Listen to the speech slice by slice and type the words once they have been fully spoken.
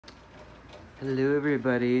Hello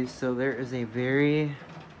everybody, so there is a very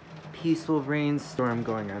peaceful rainstorm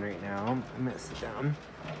going on right now. I'm gonna sit down.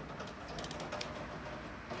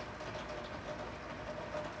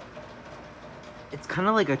 It's kind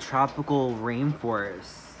of like a tropical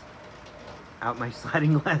rainforest out my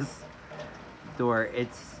sliding glass door.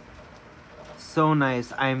 It's so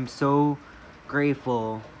nice. I'm so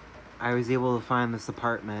grateful I was able to find this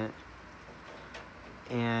apartment,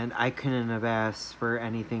 and I couldn't have asked for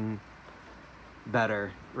anything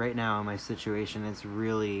better right now in my situation. It's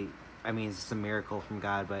really, it's just a miracle from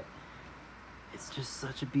God, but it's just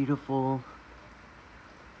such a beautiful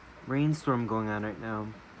rainstorm going on right now.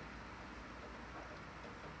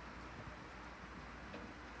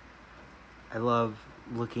 I love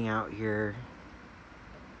looking out here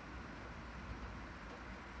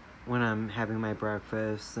when I'm having my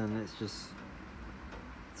breakfast, and it's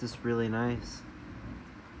just really nice.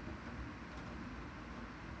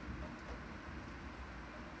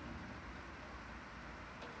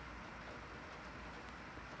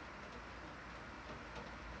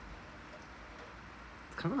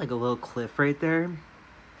 Kind of like a little cliff right there.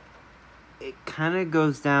 It kind of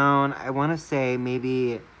goes down, I want to say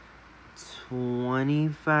maybe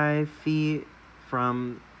 25 feet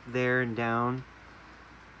from there and down.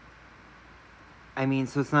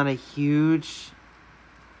 So it's not a huge,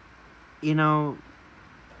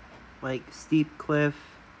 like steep cliff,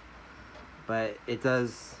 but it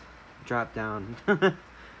does drop down.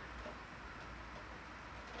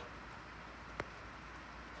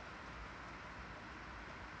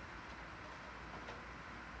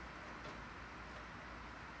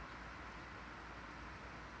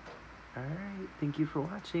 Alright, thank you for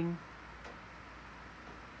watching.